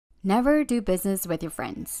Never do business with your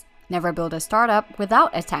friends. Never build a startup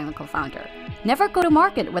without a technical founder. Never go to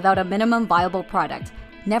market without a minimum viable product.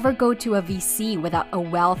 Never go to a VC without a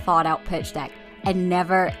well thought out pitch deck. And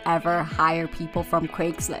never ever hire people from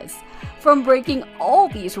Craigslist. From breaking all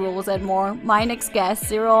these rules and more, my next guest,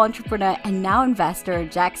 serial entrepreneur and now investor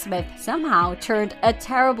Jack Smith somehow turned a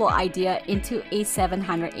terrible idea into a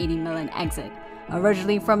 $780 million exit.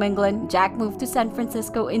 Originally from England, Jack moved to San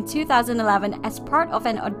Francisco in 2011 as part of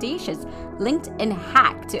an audacious LinkedIn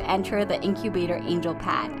hack to enter the incubator angel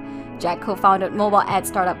pad. Jack co-founded mobile ad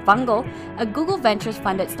startup Vungle, a Google Ventures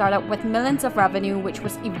funded startup with millions of revenue, which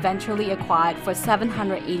was eventually acquired for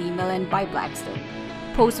 $780 million by Blackstone.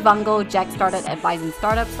 Post-Vungle, Jack started advising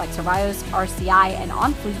startups like Survios, RCI, and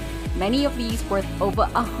OnFleet, many of these worth over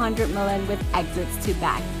 $100 million with exits to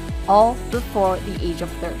back, all before the age of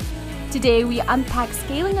 30. Today, we unpack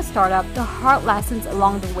scaling a startup, the hard lessons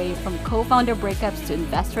along the way from co-founder breakups to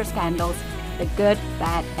investor scandals, the good,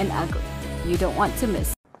 bad, and ugly. You don't want to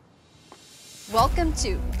miss. Welcome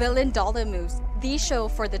to Billion Dollar Moves, the show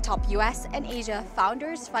for the top US and Asia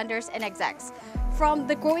founders, funders, and execs. From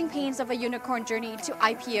the growing pains of a unicorn journey to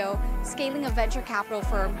IPO, scaling a venture capital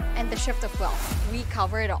firm, and the shift of wealth, we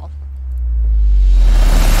cover it all.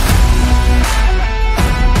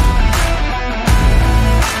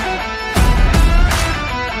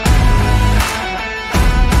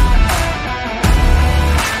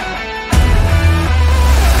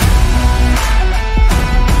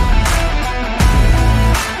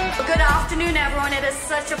 It is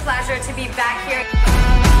such a pleasure to be back here.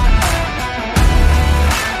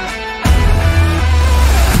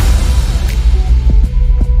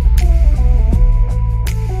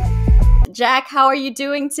 Jack, how are you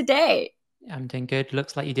doing today? I'm doing good.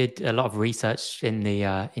 Looks like you did a lot of research in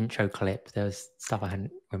the intro clip. There was stuff I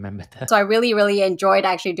hadn't remembered. So I really enjoyed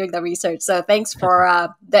actually doing the research. So thanks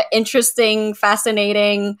for the interesting,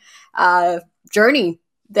 fascinating journey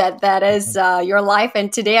that is your life.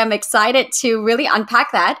 And today I'm excited to really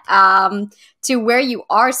unpack that to where you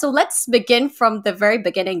are. So let's begin from the very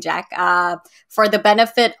beginning, Jack, for the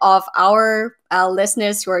benefit of our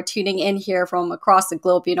listeners who are tuning in here from across the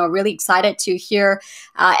globe. You know, really excited to hear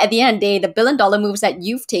at the end of the day, the billion-dollar moves that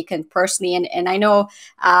you've taken personally. And I know,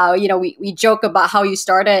 we joke about how you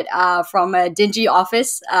started from a dingy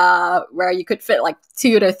office where you could fit like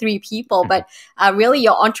 2 to 3 people, but really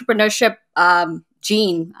your entrepreneurship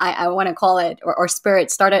gene, I want to call it, or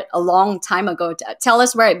spirit, started a long time ago. Tell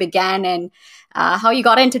us where it began and how you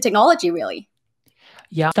got into technology, really.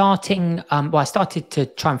 Yeah, I started to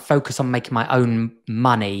try and focus on making my own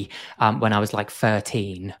money when I was like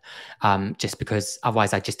 13, just because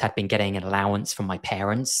otherwise I just had been getting an allowance from my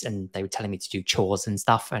parents and they were telling me to do chores and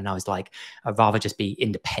stuff. And I was like, I'd rather just be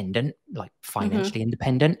independent, like financially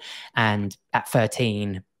independent. And at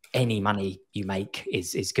 13, any money you make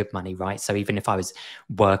is good money, right? So even if I was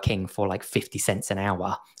working for like 50 cents an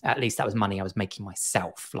hour, at least that was money I was making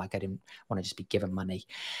myself. Like I didn't want to just be given money.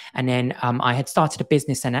 And then I had started a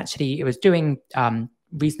business and actually it was doing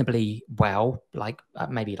reasonably well, like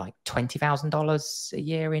maybe like $20,000 a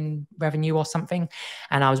year in revenue or something.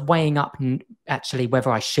 And I was weighing up actually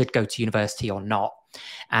whether I should go to university or not.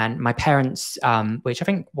 And my parents, which I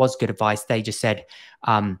think was good advice, they just said,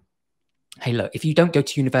 hey, look, if you don't go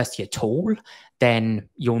to university at all, then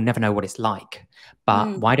you'll never know what it's like.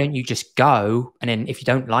 But why don't you just go? And then if you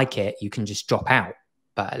don't like it, you can just drop out.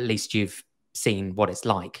 But at least you've seen what it's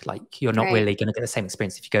like. Like you're not really going to get the same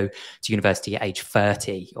experience if you go to university at age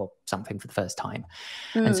 30 or something for the first time.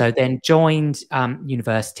 And so then joined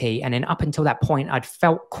university. And then up until that point, I'd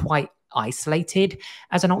felt quite isolated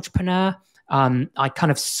as an entrepreneur. I kind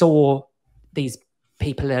of saw these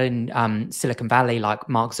people in Silicon Valley, like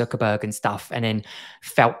Mark Zuckerberg and stuff, and then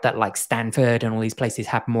felt that like Stanford and all these places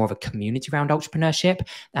had more of a community around entrepreneurship.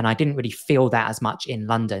 And I didn't really feel that as much in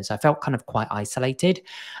London. So I felt kind of quite isolated.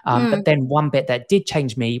 But then one bit that did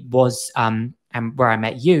change me was, and where I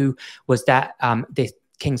met you, was that this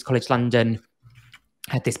King's College London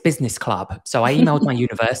had this business club. So I emailed my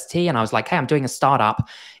university and I was like, hey, I'm doing a startup.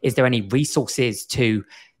 Is there any resources to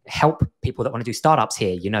help people that want to do startups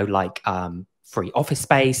here? You know, like free office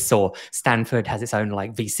space, or Stanford has its own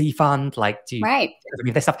like VC fund, like do you have any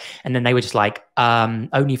of this stuff? And then they were just like,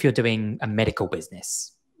 only if you're doing a medical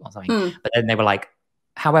business or something. But then they were like,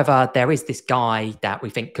 however, there is this guy that we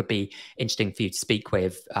think could be interesting for you to speak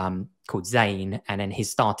with called Zane. And then he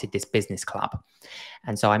started this business club.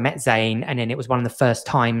 And so I met Zane, and then it was one of the first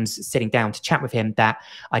times sitting down to chat with him that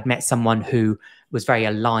I'd met someone who was very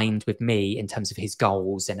aligned with me in terms of his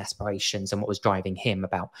goals and aspirations and what was driving him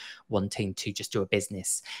about wanting to just do a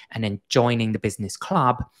business. And then joining the business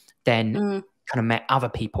club then kind of met other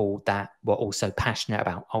people that were also passionate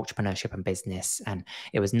about entrepreneurship and business. And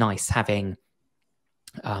it was nice having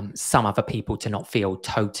some other people to not feel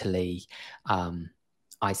totally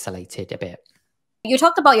isolated a bit. You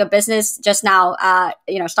talked about your business just now,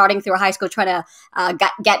 starting through high school, trying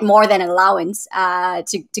to get more than an allowance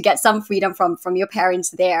to get some freedom from your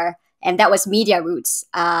parents there. And that was Mediaroots.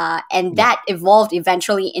 And that evolved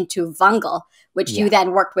eventually into Vungle, which you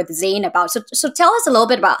then worked with Zane about. So tell us a little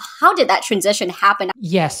bit about how did that transition happen?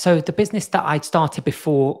 Yeah, so the business that I'd started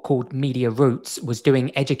before called Mediaroots was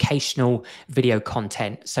doing educational video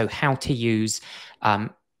content. So how to use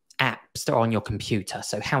apps that are on your computer.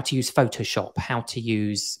 So how to use Photoshop, how to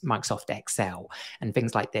use Microsoft Excel and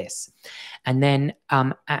things like this. And then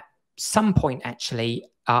at some point, actually,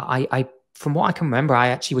 I from what I can remember, I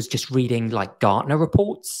actually was just reading like Gartner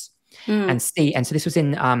reports and so this was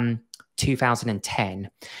in 2010,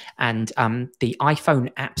 and the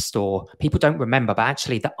iPhone App Store, people don't remember, but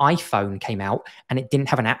actually the iPhone came out and it didn't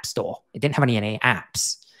have an app store. It didn't have any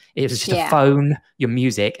apps. It was just a phone, your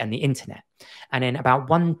music, and the internet. And then about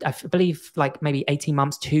I believe like maybe 18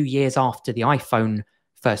 months, 2 years after the iPhone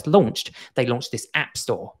first launched, they launched this app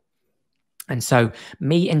store. And so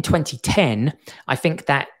me in 2010, I think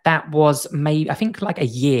that was I think like a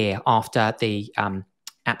year after the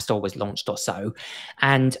App Store was launched or so.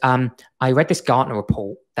 And I read this Gartner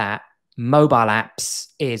report that mobile apps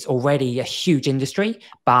is already a huge industry,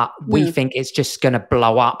 but we think it's just going to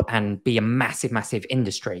blow up and be a massive, massive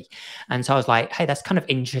industry. And so I was like, hey, that's kind of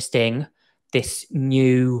interesting, this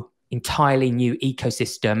entirely new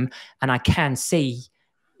ecosystem. And I can see,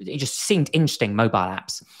 it just seemed interesting, mobile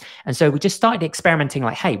apps. And so we just started experimenting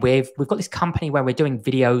like, hey, we've got this company where we're doing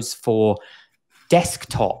videos for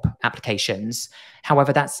desktop applications.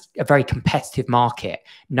 However, that's a very competitive market.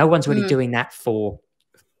 No one's really doing that for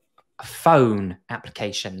phone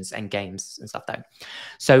applications and games and stuff though.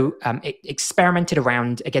 So it experimented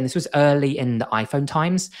around, again, this was early in the iPhone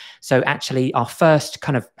times. So actually our first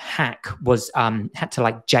kind of hack was had to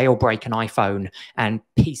like jailbreak an iPhone and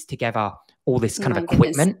piece together all this kind of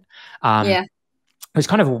equipment. It was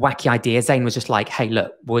kind of a wacky idea. Zane was just like, hey,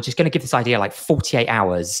 look, we're just going to give this idea like 48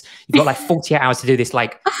 hours. You've got like 48 hours to do this,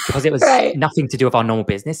 like, because it was nothing to do with our normal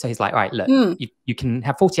business. So he's like, all right, look, you can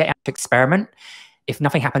have 48 hours to experiment. If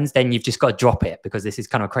nothing happens, then you've just got to drop it because this is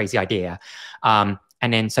kind of a crazy idea. And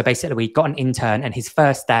then, so basically we got an intern, and his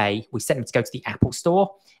first day, we sent him to go to the Apple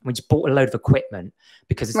store, and we just bought a load of equipment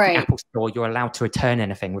because it's the Apple store. You're allowed to return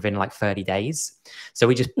anything within like 30 days. So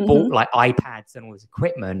we just bought like iPads and all this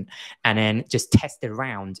equipment and then just tested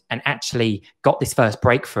around and actually got this first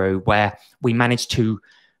breakthrough where we managed to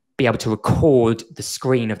be able to record the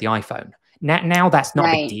screen of the iPhone. Now that's not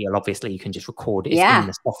a big deal. Obviously, you can just record it in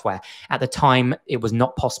the software. At the time, it was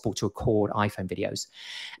not possible to record iPhone videos.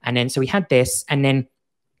 And then, so we had this, and then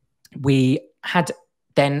we had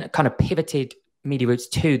then kind of pivoted Mediaroots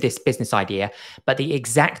to this business idea. But the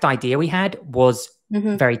exact idea we had was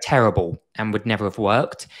very terrible and would never have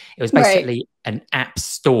worked. It was basically an app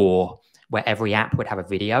store where every app would have a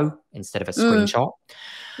video instead of a screenshot.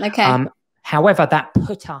 However, that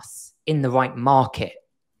put us in the right market.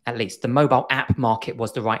 At least the mobile app market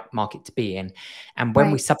was the right market to be in. And when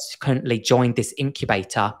we subsequently joined this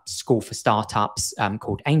incubator school for startups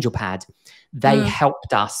called AngelPad, they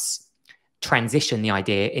helped us transition the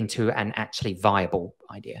idea into an actually viable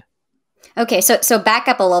idea. Okay, so back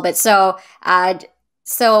up a little bit. So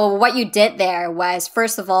what you did there was,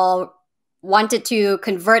 first of all, wanted to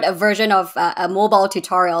convert a version of a mobile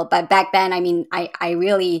tutorial. But back then, I mean, I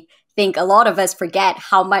really think a lot of us forget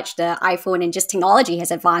how much the iPhone and just technology has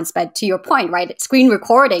advanced. But to your point, right, screen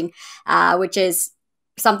recording, which is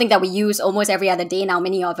something that we use almost every other day now,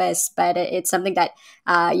 many of us, but it's something that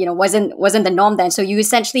wasn't the norm then. So you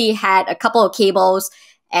essentially had a couple of cables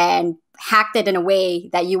and hacked it in a way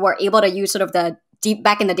that you were able to use sort of the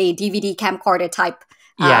back in the day DVD camcorder type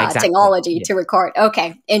technology to record.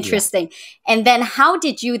 Okay, interesting. And then how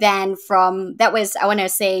did you then that was, I want to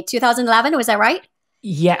say 2011, was that right?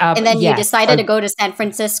 Yeah. And then you decided to go to San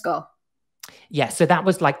Francisco. Yeah, so that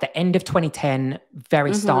was like the end of 2010,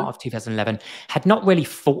 very start of 2011. Had not really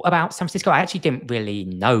thought about San Francisco. I actually didn't really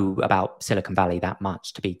know about Silicon Valley that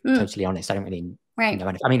much, to be totally honest. I don't really know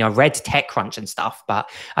anything. I mean, I read TechCrunch and stuff, but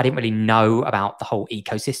I didn't really know about the whole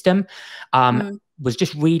ecosystem. Was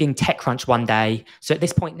just reading TechCrunch one day. So at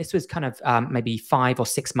this point, this was kind of maybe 5 or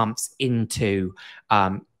 6 months into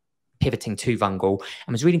pivoting to Vungle,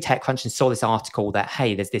 and was reading TechCrunch and saw this article that,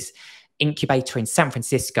 hey, there's this incubator in San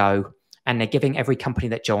Francisco, and they're giving every company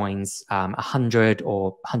that joins $100,000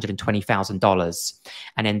 or $120,000.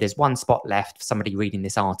 And then there's one spot left for somebody reading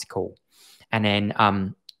this article. And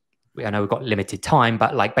then I know we've got limited time,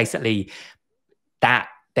 but like basically that,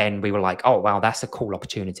 then we were like, oh, wow, that's a cool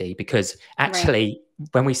opportunity, because actually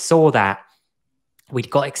when we saw that, we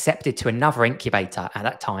got accepted to another incubator at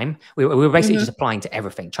that time. We were basically just applying to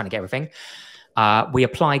everything, trying to get everything. We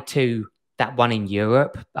applied to that one in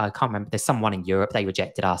Europe. I can't remember. There's someone in Europe. They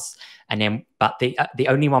rejected us. And then, but the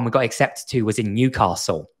only one we got accepted to was in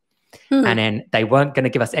Newcastle. And then they weren't going to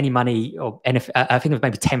give us any money, or anything. I think it was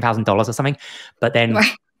maybe $10,000 or something. But then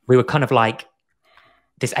we were kind of like,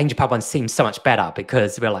 this Angel Pad one seems so much better,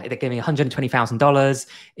 because we're like, they're giving $120,000.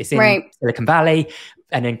 It's in Silicon Valley.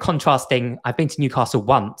 And then contrasting, I've been to Newcastle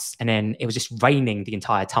once, and then it was just raining the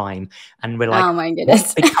entire time. And we're like, oh my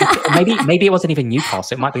goodness. maybe it wasn't even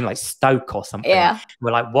Newcastle. It might have been like Stoke or something. Yeah.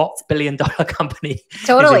 We're like, what billion-dollar company?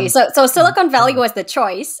 Totally. So Silicon Valley was the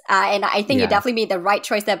choice. And I think you definitely made the right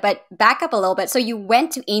choice there. But back up a little bit. So you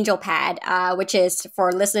went to Angel Pad, which is,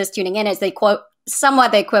 for listeners tuning in, is they quote,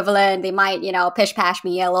 somewhat the equivalent. They might, pish pash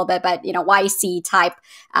me a little bit, but, YC type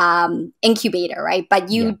incubator, right?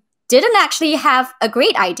 But you didn't actually have a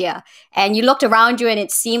great idea, and you looked around you and it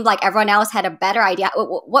seemed like everyone else had a better idea.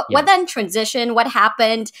 What then transitioned? What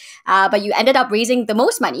happened? But you ended up raising the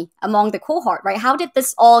most money among the cohort, right? How did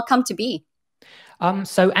this all come to be?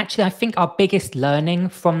 So actually, I think our biggest learning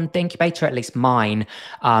from the incubator, at least mine,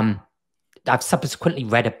 I've subsequently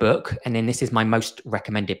read a book, and then this is my most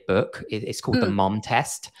recommended book. It's called the MOM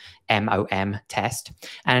test, MOM test.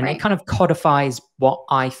 And it kind of codifies what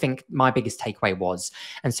I think my biggest takeaway was.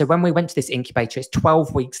 And so when we went to this incubator, it's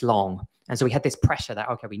 12 weeks long. And so we had this pressure that,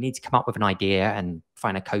 okay, we need to come up with an idea and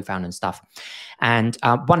find a co-founder and stuff. And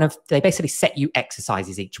they basically set you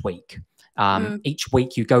exercises each week. Each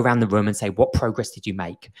week you go around the room and say, what progress did you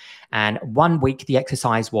make? And one week the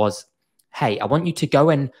exercise was, hey, I want you to go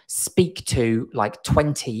and speak to like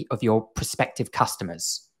 20 of your prospective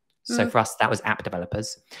customers. So for us, that was app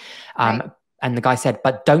developers. And the guy said,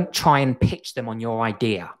 but don't try and pitch them on your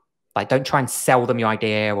idea. Like, don't try and sell them your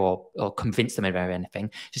idea or convince them of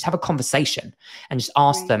anything. Just have a conversation and just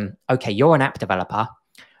ask them, okay, you're an app developer.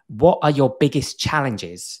 What are your biggest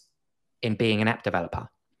challenges in being an app developer?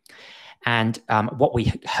 And what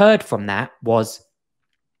we heard from that was,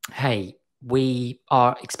 hey, we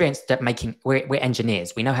are experienced at we're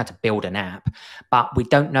engineers. We know how to build an app, but we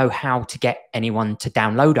don't know how to get anyone to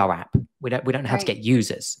download our app. We don't know how to get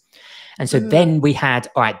users. And so then we had,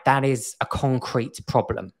 all right, that is a concrete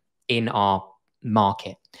problem in our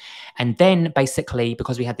market. And then basically,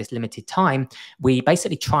 because we had this limited time, we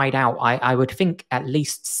basically tried out, I would think, at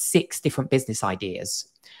least 6 different business ideas.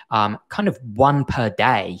 Kind of one per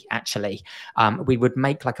day, actually. We would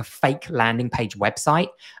make like a fake landing page website,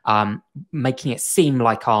 making it seem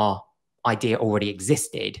like our idea already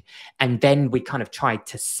existed. And then we kind of tried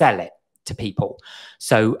to sell it to people.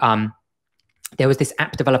 So there was this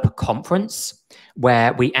app developer conference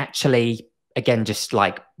where we actually, again, just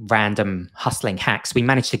like random hustling hacks, we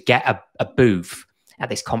managed to get a booth at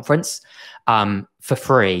this conference for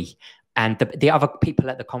free. And the other people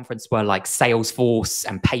at the conference were like Salesforce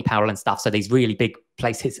and PayPal and stuff. So these really big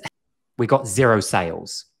places. We got 0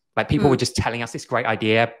 sales. Like, people were just telling us this great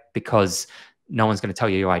idea, because no one's going to tell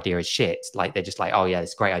you your idea is shit. Like, they're just like, oh yeah,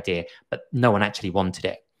 it's a great idea. But no one actually wanted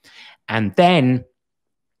it. And then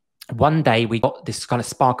one day we got this kind of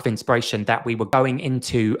spark of inspiration that we were going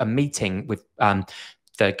into a meeting with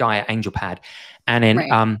the guy at Angel Pad. And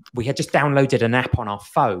then we had just downloaded an app on our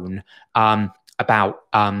phone about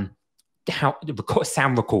how to record a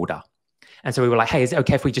sound recorder. And so we were like, hey, is it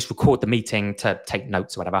okay if we just record the meeting to take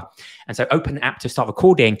notes or whatever? And so open the app to start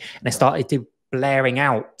recording, and it started blaring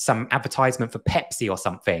out some advertisement for Pepsi or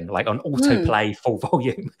something, like on autoplay full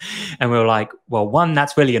volume. And we were like, well, 1,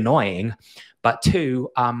 that's really annoying. But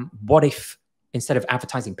 2, what if instead of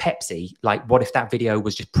advertising Pepsi, like, what if that video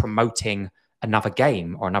was just promoting another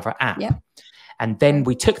game or another app? And then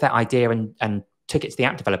we took that idea and took it to the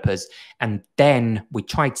app developers, and then we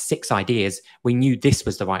tried 6 ideas. We knew this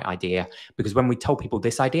was the right idea, because when we told people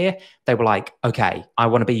this idea, they were like, okay, I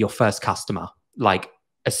want to be your first customer. Like,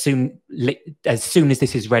 as soon as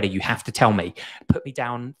this is ready, you have to tell me, put me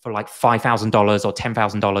down for like $5,000 or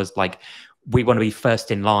 $10,000. Like, we want to be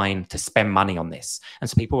first in line to spend money on this. And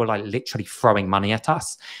so people were like literally throwing money at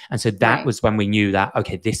us. And so that was when we knew that,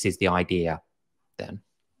 okay, this is the idea then.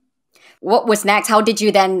 What was next? How did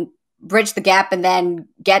you then bridge the gap and then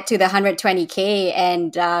get to the 120K?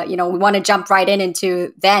 And, we want to jump right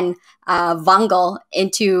into then Vungle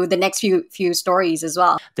into the next few stories as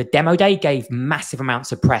well. The demo day gave massive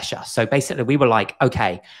amounts of pressure. So basically we were like,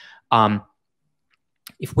 okay,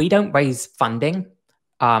 if we don't raise funding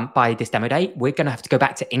by this demo day, we're going to have to go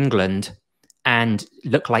back to England and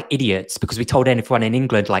look like idiots because we told everyone in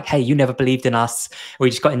England, like, hey, you never believed in us.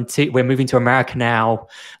 We're moving to America now.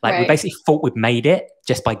 Like, we basically thought we'd made it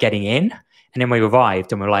just by getting in. And then we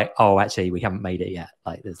arrived and we're like, oh, actually, we haven't made it yet.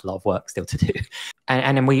 Like, there's a lot of work still to do.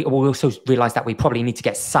 And then we also realized that we probably need to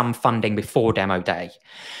get some funding before demo day.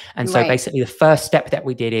 And so basically the first step that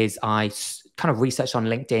we did is I kind of researched on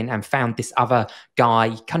LinkedIn and found this other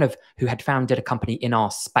guy kind of who had founded a company in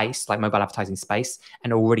our space, like mobile advertising space,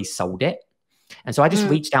 and already sold it. And so I just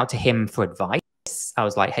reached out to him for advice. I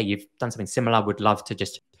was like, hey, you've done something similar. Would love to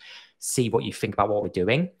just see what you think about what we're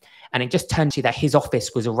doing. And it just turned to that his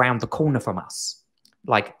office was around the corner from us.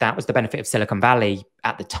 Like, that was the benefit of Silicon Valley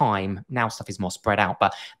at the time. Now stuff is more spread out,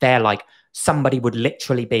 but they're like, somebody would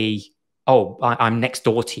literally be, oh, I'm next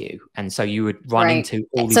door to you. And so you would run into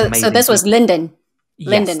all these amazing So this was Linden.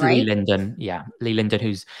 Linden, yes, right? Lee Linden. Yeah. Lee Linden,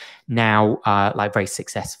 who's now like very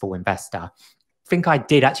successful investor. I think I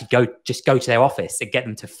did actually go to their office and get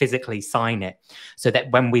them to physically sign it, so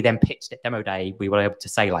that when we then pitched at demo day, we were able to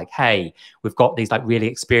say like, hey, we've got these like really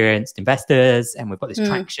experienced investors and we've got this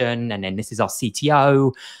traction, and then this is our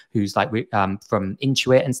CTO who's like from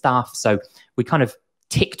Intuit and stuff. So we kind of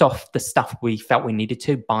ticked off the stuff we felt we needed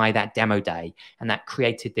to by that demo day, and that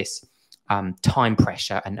created this time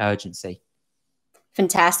pressure and urgency.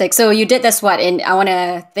 Fantastic. So you did this, what, in, I want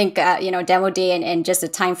to think, demo day and just a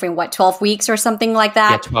time frame, what, 12 weeks or something like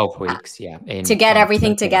that? Yeah, 12 weeks, to get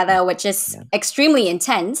everything together, which is extremely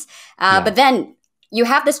intense. But then you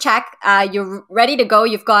have this check, you're ready to go.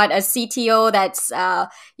 You've got a CTO that's,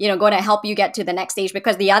 going to help you get to the next stage.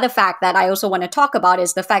 Because the other fact that I also want to talk about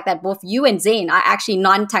is the fact that both you and Zane are actually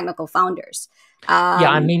non-technical founders.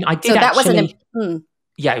 I mean, I did so that actually... wasn't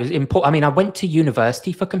Yeah, it was important. I mean, I went to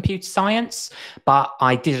university for computer science, but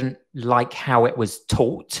I didn't like how it was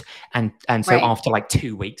taught. And so after like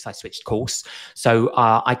 2 weeks, I switched course. So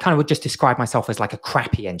I kind of would just describe myself as like a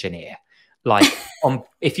crappy engineer. Like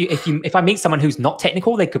if I meet someone who's not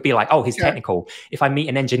technical, they could be like, oh, he's technical. If I meet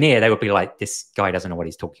an engineer, they would be like, this guy doesn't know what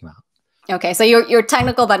he's talking about. Okay, so you're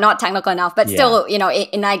technical, but not technical enough. But still,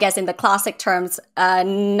 I guess in the classic terms,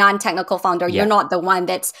 non-technical founder, you're not the one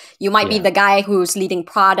you might be the guy who's leading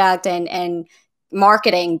product and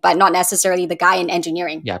marketing, but not necessarily the guy in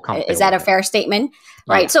engineering. Yeah, is that a fair statement?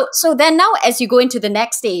 Right. So then now, as you go into the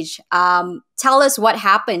next stage, tell us what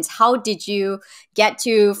happens. How did you get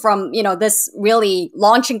from this really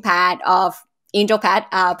launching pad of angel pad,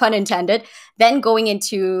 pun intended, then going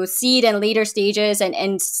into seed and later stages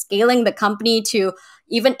and scaling the company to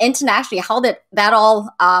even internationally? How did that all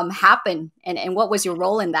happen? And what was your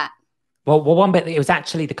role in that? Well, one bit, it was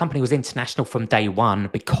actually, the company was international from day one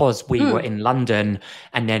because we were in London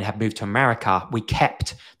and then had moved to America. We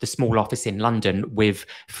kept the small office in London with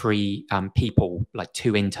 3 people, like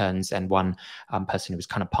 2 interns and 1 person who was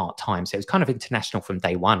kind of part-time. So it was kind of international from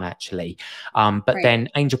day one, actually. But then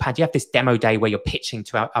AngelPad, you have this demo day where you're pitching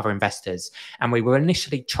to other investors. And we were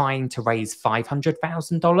initially trying to raise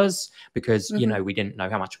 $500,000 because, we didn't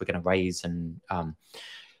know how much we're going to raise and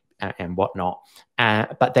whatnot.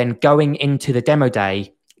 But then going into the demo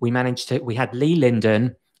day, we had Lee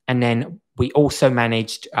Linden, and then we also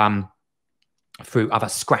managed through other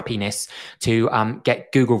scrappiness to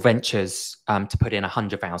get Google Ventures to put in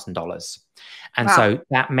 $100,000. And so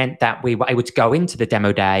that meant that we were able to go into the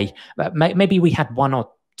demo day. Maybe we had 1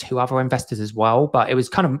 or 2 other investors as well, but it was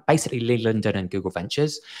kind of basically Lee Linden and Google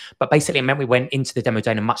Ventures. But basically it meant we went into the demo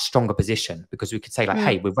day in a much stronger position because we could say like,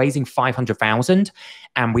 hey, we're raising 500,000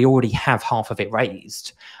 and we already have half of it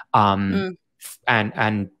raised. And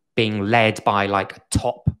being led by like a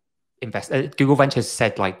top investor. Google Ventures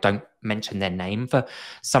said like, don't mention their name for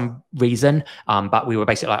some reason. But we were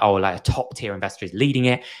basically like, oh, like a top tier investor is leading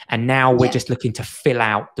it. And now we're just looking to fill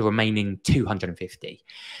out the remaining 250.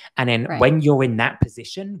 And then when you're in that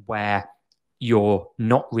position where you're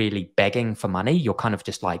not really begging for money, you're kind of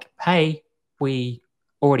just like, hey, we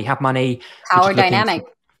already have money. Power dynamic.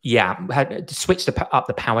 Had switched up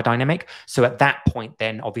the power dynamic. So at that point,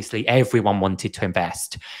 then obviously everyone wanted to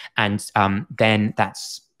invest. And then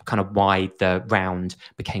that's kind of why the round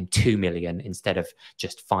became 2 million instead of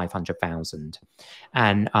just 500,000.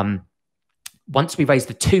 And once we raised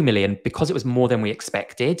the 2 million, because it was more than we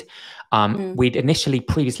expected, we'd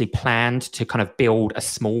previously planned to kind of build a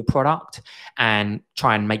small product and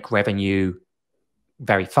try and make revenue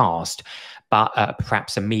very fast, but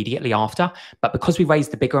perhaps immediately after. But because we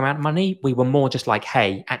raised the bigger amount of money, we were more just like,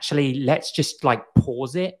 hey, actually, let's just like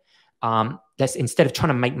pause it. Let's, instead of trying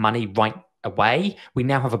to make money right away, we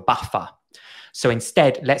now have a buffer. So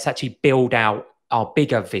instead, let's actually build out our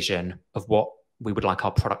bigger vision of what we would like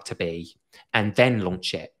our product to be, and then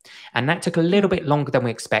launch it. And that took a little bit longer than we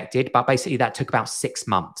expected, but basically that took about 6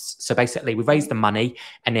 months. So basically we raised the money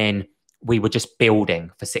and then we were just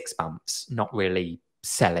building for 6 months, not really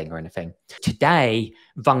selling or anything. Today,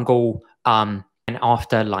 Vungle, and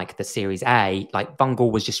after like the Series A, like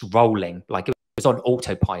Vungle was just rolling, like it was on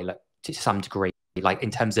autopilot to some degree, like in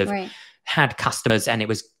terms of had customers and it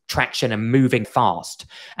was traction and moving fast.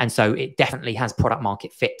 And so it definitely has product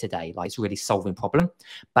market fit today. Like it's really solving problem.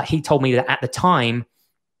 But he told me that at the time,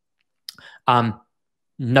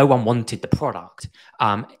 no one wanted the product.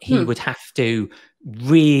 He would have to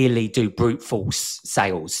really do brute force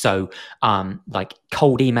sales. So like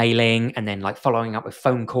cold emailing and then like following up with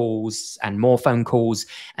phone calls and more phone calls.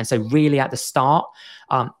 And so really at the start,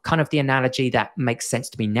 kind of the analogy that makes sense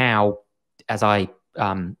to me now as I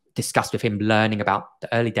discussed with him learning about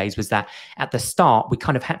the early days was that at the start, we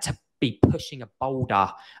kind of had to be pushing a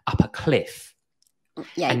boulder up a cliff.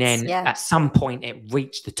 Yikes, and then at some point it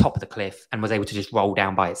reached the top of the cliff and was able to just roll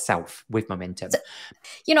down by itself with momentum.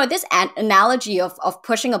 So, this analogy of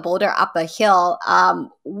pushing a boulder up a hill,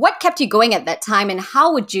 what kept you going at that time? And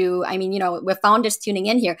how would you, with founders tuning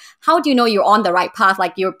in here, how do you know you're on the right path?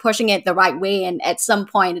 Like you're pushing it the right way and at some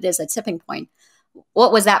point it is a tipping point.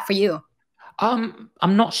 What was that for you? I'm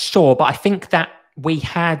not sure, but I think that we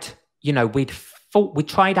had, we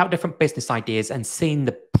tried out different business ideas and seen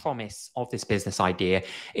the promise of this business idea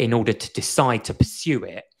in order to decide to pursue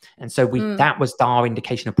it. And so that was our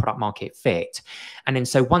indication of product market fit. And then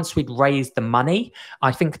so once we'd raised the money,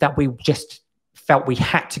 I think that we just felt we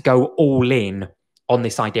had to go all in on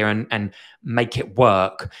this idea and make it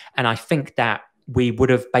work. And I think that we would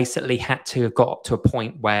have basically had to have got to a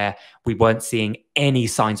point where we weren't seeing any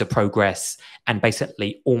signs of progress and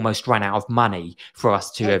basically almost ran out of money for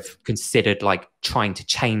us to have considered like trying to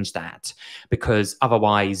change that, because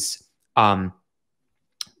otherwise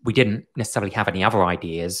we didn't necessarily have any other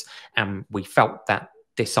ideas. And we felt that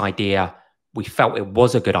this idea, we felt it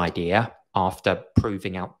was a good idea after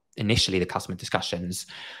proving out initially the customer discussions.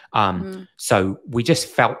 So we just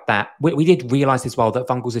felt that we did realize as well that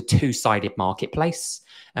Vungle's a two-sided marketplace,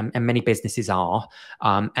 and many businesses are,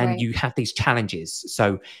 and you have these challenges.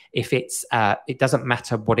 So if it's it doesn't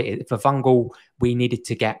matter what it is. For Vungle, we needed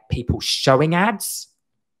to get people showing ads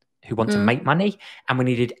who want to make money, and we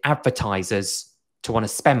needed advertisers to want to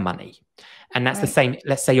spend money. And that's the same.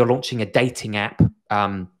 Let's say you're launching a dating app.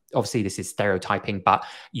 Obviously this is stereotyping, but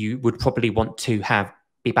you would probably want to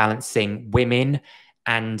be balancing women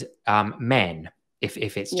and men if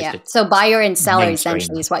it's just so buyer and seller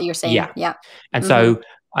essentially is what you're saying. And so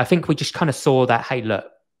I think we just kind of saw that, hey, look,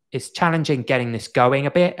 it's challenging getting this going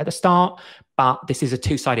a bit at the start, but this is a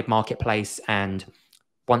two-sided marketplace, and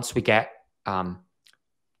once we get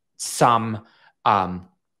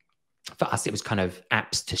for us, it was kind of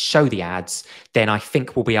apps to show the ads, then I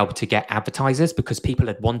think we'll be able to get advertisers, because people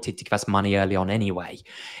had wanted to give us money early on anyway.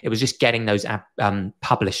 It was just getting those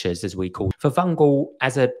publishers, as we call. For Vungle,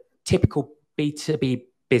 as a typical B2B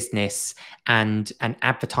business and an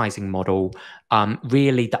advertising model,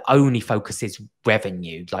 really the only focus is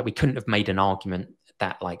revenue. Like we couldn't have made an argument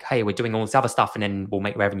that like, hey, we're doing all this other stuff and then we'll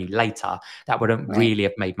make revenue later. That wouldn't really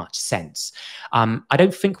have made much sense. I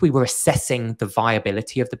don't think we were assessing the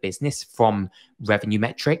viability of the business from revenue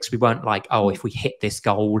metrics. We weren't like, oh, if we hit this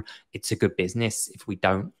goal, it's a good business. If we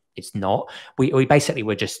don't, it's not. We basically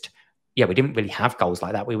were just, we didn't really have goals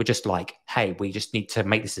like that. We were just like, hey, we just need to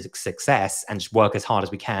make this a success and just work as hard as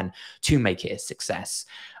we can to make it a success.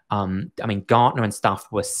 Gartner and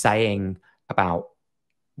stuff were saying about,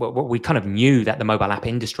 we kind of knew that the mobile app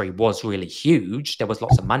industry was really huge. There was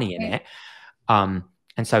lots of money in it. And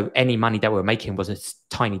so any money that we were making was a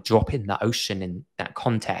tiny drop in the ocean in that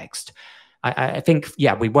context. I think,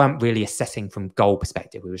 we weren't really assessing from goal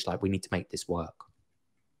perspective. We were just like, we need to make this work.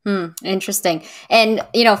 Interesting. And,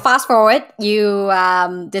 fast forward, you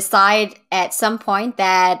decide at some point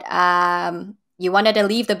that you wanted to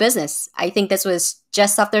leave the business. I think this was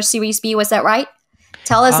just after Series B. Was that right?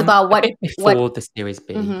 Tell us about a bit before the Series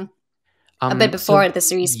B. A bit before the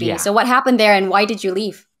Series B. So what happened there and why did you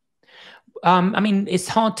leave? It's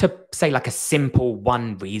hard to say like a simple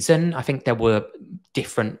one reason. I think there were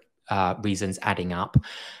different reasons adding up.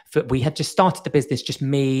 We had just started the business, just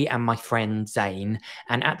me and my friend Zane.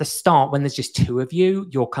 And at the start, when there's just two of you,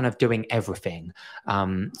 you're kind of doing everything.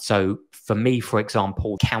 So for me, for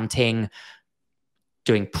example, counting,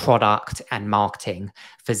 doing product and marketing.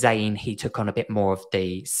 For Zane, he took on a bit more of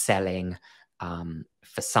the selling,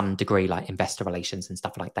 for some degree, like investor relations and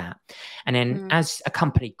stuff like that. And then as a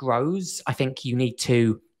company grows, I think you need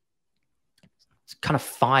to kind of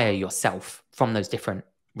fire yourself from those different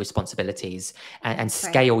responsibilities and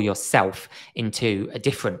scale yourself into a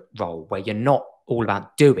different role where you're not all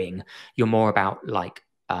about doing, you're more about like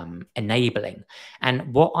enabling.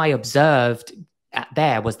 And what I observed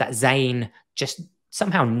there was that Zane just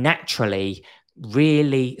somehow naturally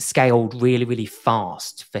really scaled really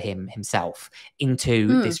fast for himself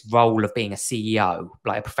into this role of being a CEO,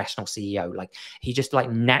 like a professional CEO. Like he just like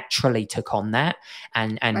naturally took on that,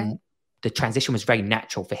 and the transition was very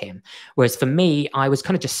natural for him. Whereas for me, I was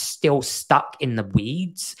kind of just still stuck in the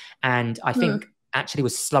weeds, and I think actually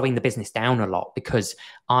was slowing the business down a lot because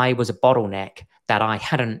I was a bottleneck that I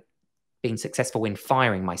hadn't been successful in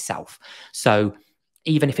firing myself. So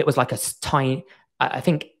even if it was like a tiny, I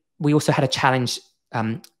think we also had a challenge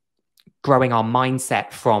growing our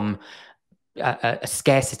mindset from a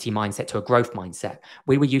scarcity mindset to a growth mindset.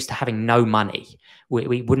 We were used to having no money.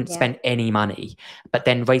 We wouldn't spend any money, but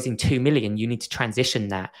then raising 2 million, you need to transition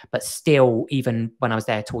that. But still, even when I was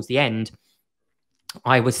there towards the end,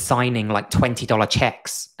 I was signing like $20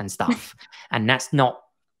 checks and stuff. And that's not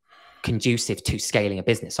conducive to scaling a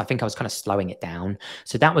business. So I think I was kind of slowing it down.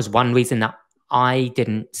 So that was one reason that I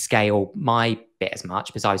didn't scale my bit as much,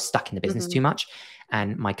 because I was stuck in the business too much.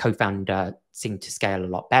 And my co-founder seemed to scale a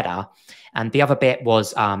lot better. And the other bit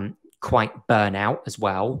was quite burnout as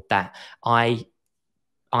well, that I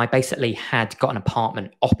basically had got an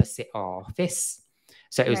apartment opposite our office.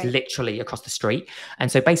 So it was literally across the street. And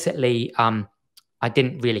so basically, I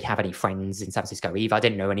didn't really have any friends in San Francisco either. I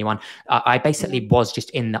didn't know anyone. I basically was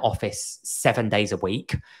just in the office 7 days a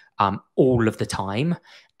week, all of the time.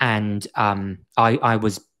 And I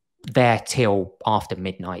was there till after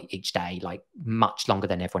midnight each day, like much longer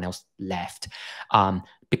than everyone else left,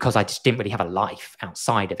 because I just didn't really have a life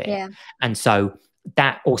outside of it. And so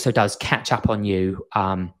that also does catch up on you,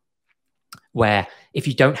 where if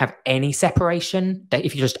you don't have any separation, that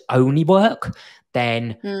if you just only work,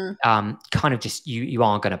 then kind of just you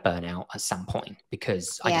are going to burn out at some point,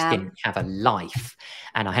 because I just didn't have a life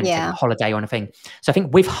and I hadn't taken a holiday or anything. So I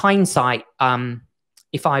think with hindsight,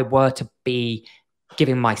 if I were to be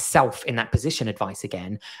giving myself in that position advice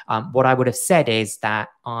again, what I would have said is that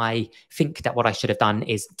I think that what I should have done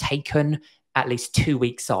is taken at least 2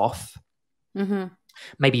 weeks off,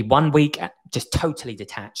 maybe 1 week just totally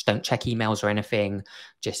detached, don't check emails or anything,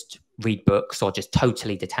 just read books or just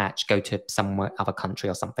totally detached, go to somewhere, other country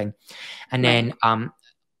or something. And then on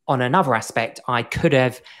another aspect, I could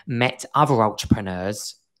have met other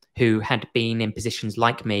entrepreneurs who had been in positions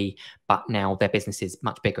like me, but now their business is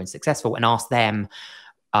much bigger and successful, and asked them,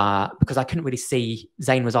 because I couldn't really see,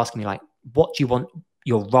 Zane was asking me like, what do you want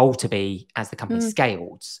your role to be as the company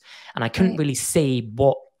scales? And I couldn't really see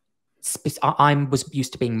what, I was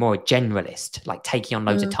used to being more a generalist, like taking on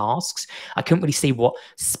loads of tasks. I couldn't really see what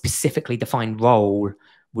specifically defined role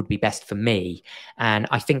would be best for me. And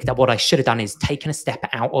I think that what I should have done is taken a step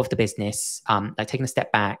out of the business, like taken a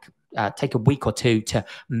step back, take a week or two to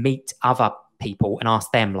meet other people and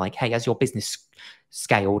ask them like, hey, as your business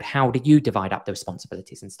scaled, how did you divide up the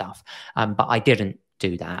responsibilities and stuff? But I didn't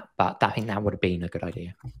do that, but I think that would have been a good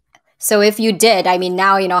idea. So if you did, I mean,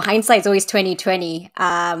 now, you know, hindsight's always 2020.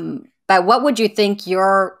 But what would you think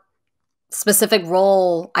your specific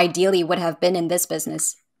role ideally would have been in this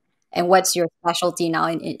business? And what's your specialty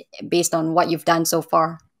now based on what you've done so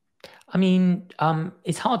far? I mean,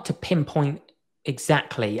 it's hard to pinpoint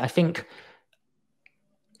exactly. I think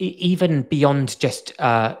even beyond just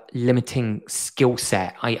limiting skill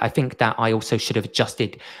set, I think that I also should have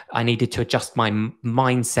adjusted. I needed to adjust my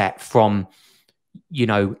mindset from, you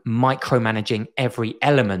know, micromanaging every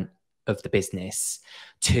element of the business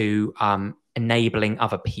to enabling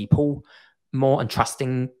other people more and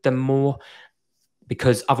trusting them more,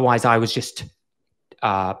 because otherwise I was just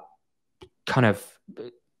kind of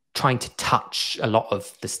trying to touch a lot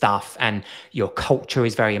of the stuff, and your culture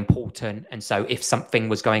is very important. And so if something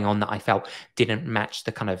was going on that I felt didn't match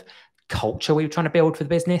the kind of culture we were trying to build for the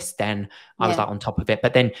business, then I was like on top of it.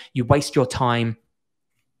 But then you waste your time.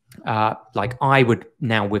 Like I would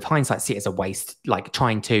now with hindsight see it as a waste, like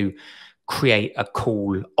trying to create a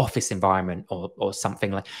cool office environment or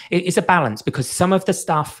something. Like it's a balance, because some of the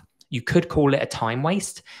stuff you could call it a time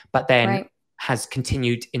waste, but then has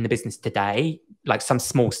continued in the business today, like some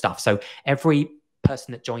small stuff. So every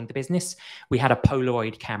person that joined the business, we had a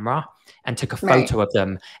Polaroid camera and took a photo of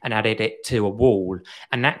them and added it to a wall.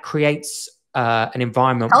 And that creates an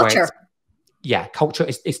environment where culture.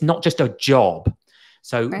 It's not just a job.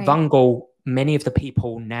 So Vungle many of the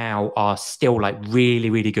people now are still like really,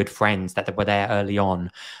 really good friends that were there early on.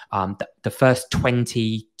 The first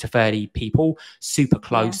 20 to 30 people, super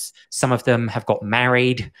close. Some of them have got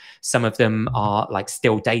married. Some of them are like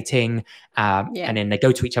still dating. And then they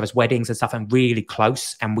go to each other's weddings and stuff, and really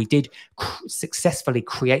close. And we did successfully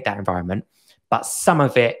create that environment. But some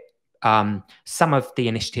of it, some of the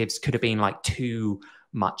initiatives could have been like too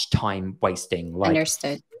much time wasting. Like,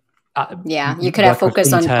 understood. You could have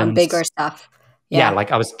focused on bigger stuff. Yeah,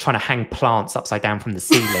 like I was trying to hang plants upside down from the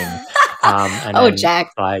ceiling. And oh, then,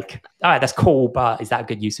 Jack. like, all right, that's cool, but is that a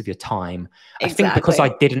good use of your time? Exactly. I think because I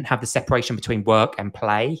didn't have the separation between work and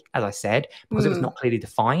play, as I said, because it was not clearly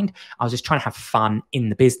defined, I was just trying to have fun in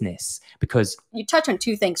the business. Because you touch on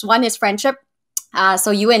two things. One is friendship.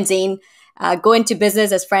 So you and Zane go into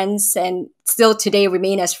business as friends and still today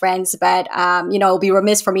remain as friends. But, it would be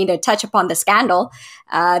remiss for me to touch upon the scandal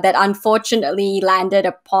that unfortunately landed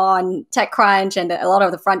upon TechCrunch and a lot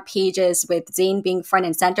of the front pages, with Zane being front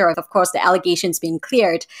and center, of course, the allegations being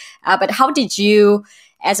cleared. But how did you,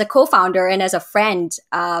 as a co-founder and as a friend,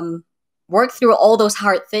 work through all those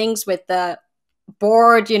hard things with the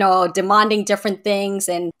board, demanding different things,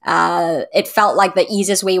 and it felt like the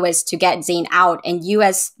easiest way was to get Zane out, and you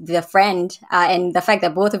as the friend, and the fact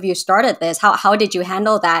that both of you started this, how did you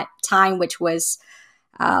handle that time, which was,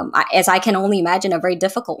 as I can only imagine, a very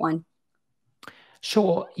difficult one?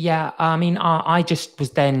 Sure. Yeah. I mean, I just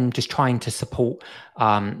was then just trying to support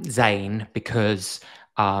Zane, because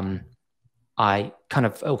I kind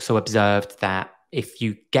of also observed that if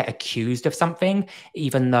you get accused of something,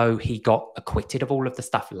 even though he got acquitted of all of the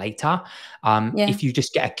stuff later, if you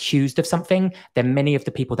just get accused of something, then many of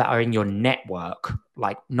the people that are in your network,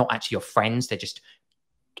 like not actually your friends, they're just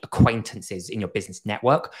acquaintances in your business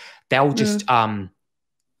network, they'll just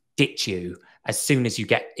ditch you as soon as you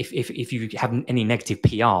get, if you have any negative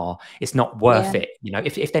PR, it's not worth it.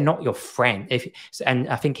 If they're not your friend, and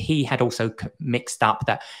I think he had also mixed up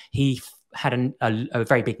that he had a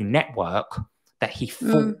very big network that he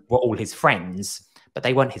thought were all his friends, but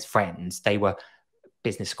they weren't his friends. They were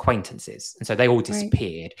business acquaintances. And so they all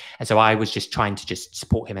disappeared. Right. And so I was just trying to just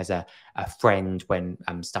support him as a friend when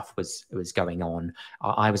stuff was going on.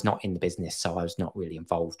 I was not in the business, so I was not really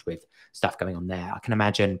involved with stuff going on there. I can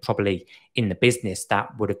imagine probably in the business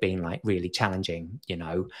that would have been like really challenging,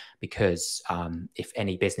 because if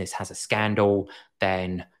any business has a scandal,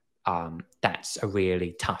 then that's a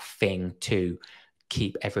really tough thing to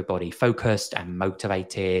keep everybody focused and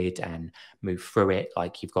motivated and move through it.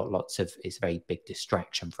 Like you've got it's a very big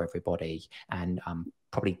distraction for everybody, and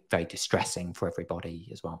probably very distressing for everybody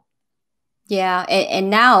as well. Yeah. And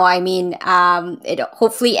now, I mean, it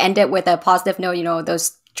hopefully ended with a positive note,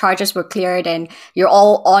 those charges were cleared and you're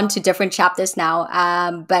all on to different chapters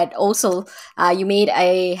now. But also you made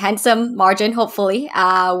a handsome margin, hopefully,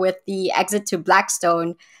 with the exit to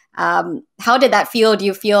Blackstone. How did that feel? Do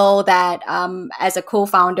you feel that as a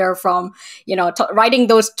co-founder from, writing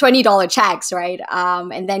those $20 checks, right?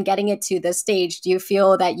 And then getting it to the stage, do you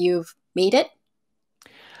feel that you've made it?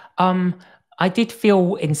 I did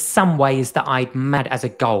feel in some ways that I'd made as a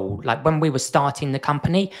goal. Like when we were starting the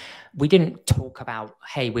company, we didn't talk about,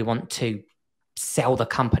 hey, we want to sell the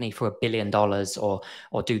company for $1 billion or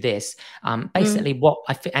do this. Basically what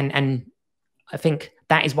I think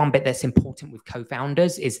that is one bit that's important with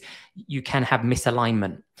co-founders is you can have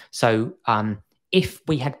misalignment. So if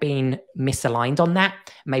we had been misaligned on that,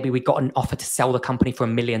 maybe we got an offer to sell the company for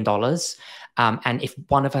 $1 million. And if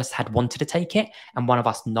one of us had wanted to take it and one of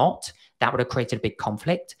us not, that would have created a big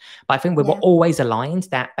conflict. But I think we were always aligned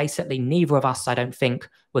that basically neither of us, I don't think,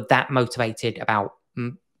 were that motivated about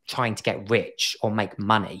trying to get rich or make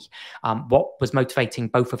money. What was motivating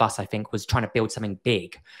both of us, I think, was trying to build something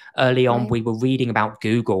big. Early on, we were reading about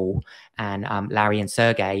Google and Larry and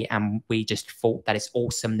Sergey, and we just thought that it's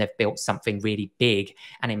awesome. They've built something really big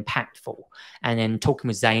and impactful. And then talking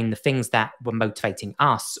with Zane, the things that were motivating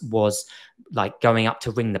us was like going up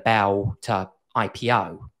to ring the bell to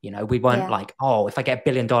IPO. We weren't like, oh, if I get $1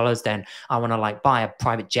 billion, then I want to like buy a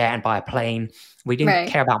private jet and buy a plane. We didn't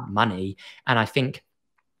care about money. And I think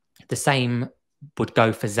the same would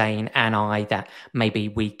go for Zane and I, that maybe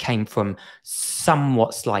we came from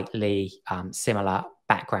somewhat slightly similar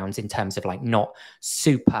backgrounds in terms of like not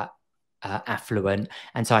super affluent.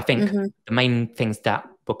 And so I think the main things that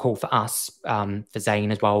were cool for us, for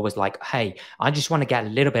Zane as well, was like, hey, I just want to get a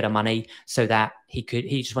little bit of money so that he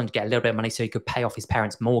just wanted to get a little bit of money so he could pay off his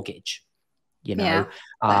parents' mortgage,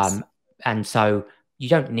 and so you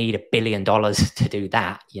don't need $1 billion to do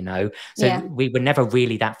that, So we were never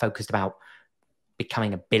really that focused about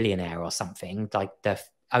becoming a billionaire or something. Like the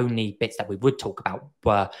only bits that we would talk about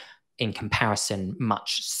were in comparison,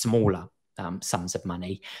 much smaller sums of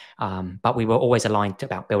money. But we were always aligned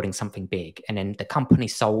about building something big. And then the company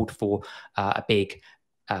sold for a big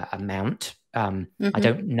amount. I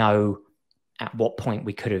don't know at what point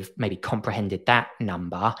we could have maybe comprehended that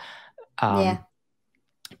number.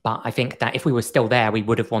 But I think that if we were still there, we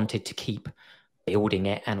would have wanted to keep building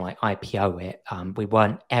it and like IPO it. We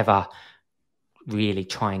weren't ever really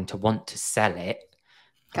trying to want to sell it.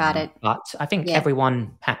 Got it. But I think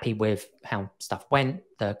everyone happy with how stuff went.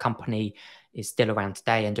 The company is still around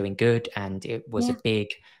today and doing good. And it was a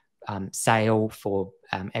big sale for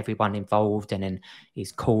everyone involved. And then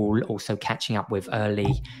it's cool also catching up with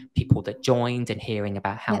early people that joined and hearing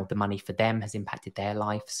about how the money for them has impacted their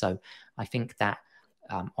life. So I think that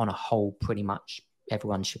on a whole, pretty much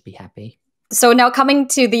everyone should be happy. So now coming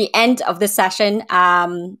to the end of the session,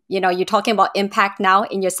 you're talking about impact now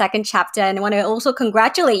in your second chapter, and I want to also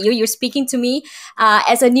congratulate you. You're speaking to me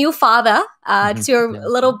as a new father to your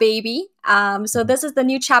little baby. So this is the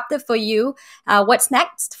new chapter for you. What's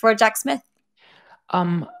next for Jack Smith?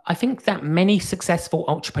 I think that many successful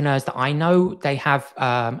entrepreneurs that I know, they have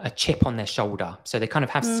a chip on their shoulder. So they kind of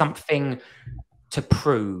have something to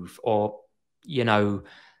prove, or,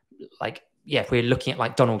 if we're looking at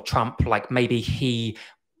like Donald Trump, like maybe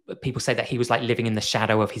people say that he was like living in the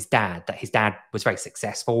shadow of his dad, that his dad was very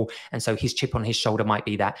successful. And so his chip on his shoulder might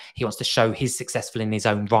be that he wants to show he's successful in his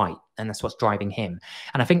own right. And that's what's driving him.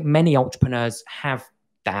 And I think many entrepreneurs have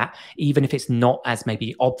that, even if it's not as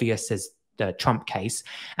maybe obvious as the Trump case.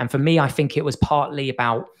 And for me, I think it was partly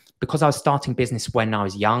about, because I was starting business when I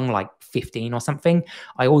was young, like 15 or something,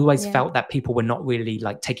 I always felt that people were not really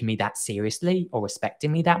like taking me that seriously or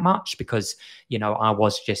respecting me that much, because, I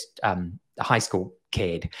was just a high school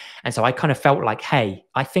kid. And so I kind of felt like, hey,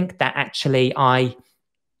 I think that actually I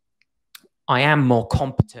am more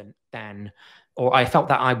competent than, or I felt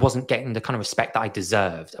that I wasn't getting the kind of respect that I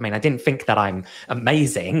deserved. I mean, I didn't think that I'm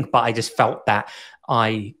amazing, but I just felt that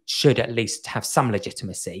I should at least have some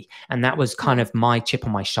legitimacy. And that was kind of my chip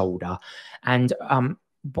on my shoulder. And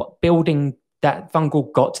building that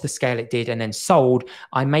Vungle got to the scale it did and then sold,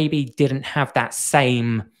 I maybe didn't have that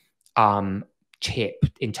same chip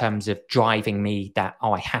in terms of driving me that,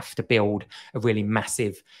 I have to build a really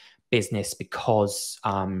massive business because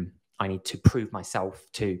I need to prove myself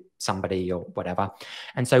to somebody or whatever.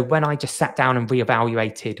 And so when I just sat down and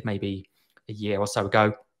reevaluated maybe a year or so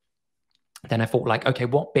ago, then I thought like, okay,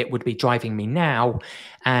 what bit would be driving me now?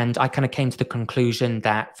 And I kind of came to the conclusion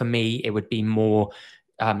that for me, it would be more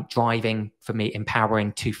driving for me,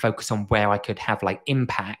 empowering to focus on where I could have like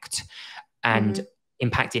impact and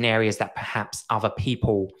impact in areas that perhaps other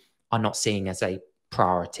people are not seeing as a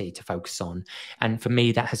priority to focus on. And for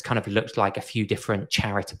me, that has kind of looked like a few different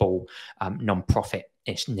charitable non-profit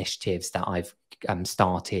initiatives that I've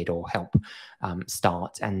started or help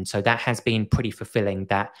start. And so that has been pretty fulfilling.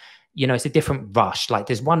 That, it's a different rush. Like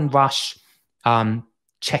there's one rush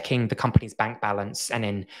checking the company's bank balance and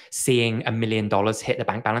then seeing $1 million hit the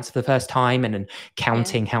bank balance for the first time and then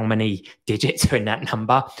counting how many digits are in that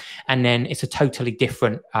number. And then it's a totally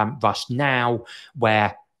different rush now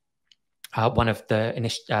where one of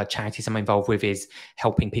the charities I'm involved with is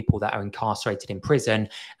helping people that are incarcerated in prison.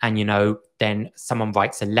 And, then someone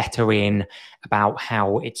writes a letter in about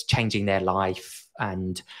how it's changing their life.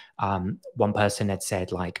 And one person had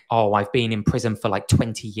said like, I've been in prison for like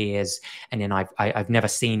 20 years. And then I've never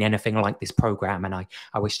seen anything like this program. And I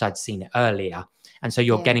wished I'd seen it earlier. And so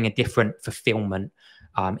you're getting a different fulfillment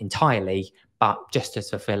entirely, but just as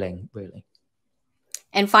fulfilling, really.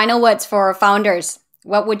 And final words for founders.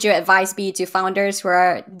 What would your advice be to founders who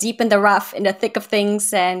are deep in the rough, in the thick of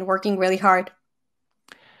things and working really hard?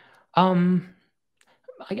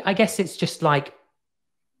 I guess it's just like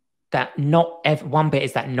that one bit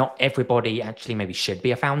is that not everybody actually maybe should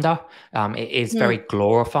be a founder. It is very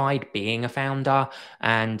glorified being a founder,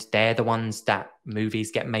 and they're the ones that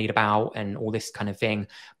movies get made about and all this kind of thing.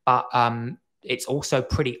 But it's also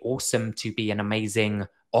pretty awesome to be an amazing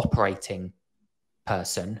operating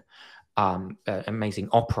person. Amazing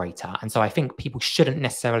operator. And so I think people shouldn't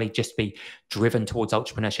necessarily just be driven towards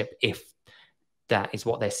entrepreneurship if that is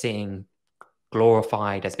what they're seeing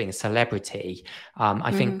glorified as being a celebrity.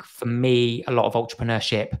 I think for me, a lot of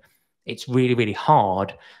entrepreneurship, it's really, really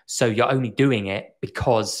hard. So you're only doing it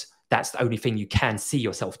because that's the only thing you can see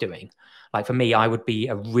yourself doing. Like for me, I would be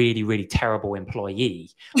a really, really terrible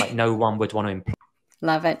employee. Like no one would want to employ.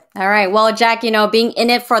 Love it. All right. Well, Jack, being in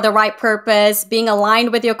it for the right purpose, being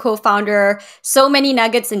aligned with your co-founder, so many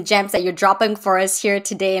nuggets and gems that you're dropping for us here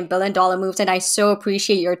today in Billion Dollar Moves. And I so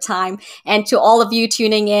appreciate your time. And to all of you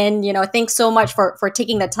tuning in, thanks so much for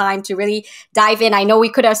taking the time to really dive in. I know we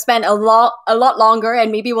could have spent a lot longer,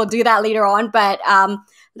 and maybe we'll do that later on, but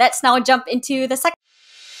let's now jump into the second.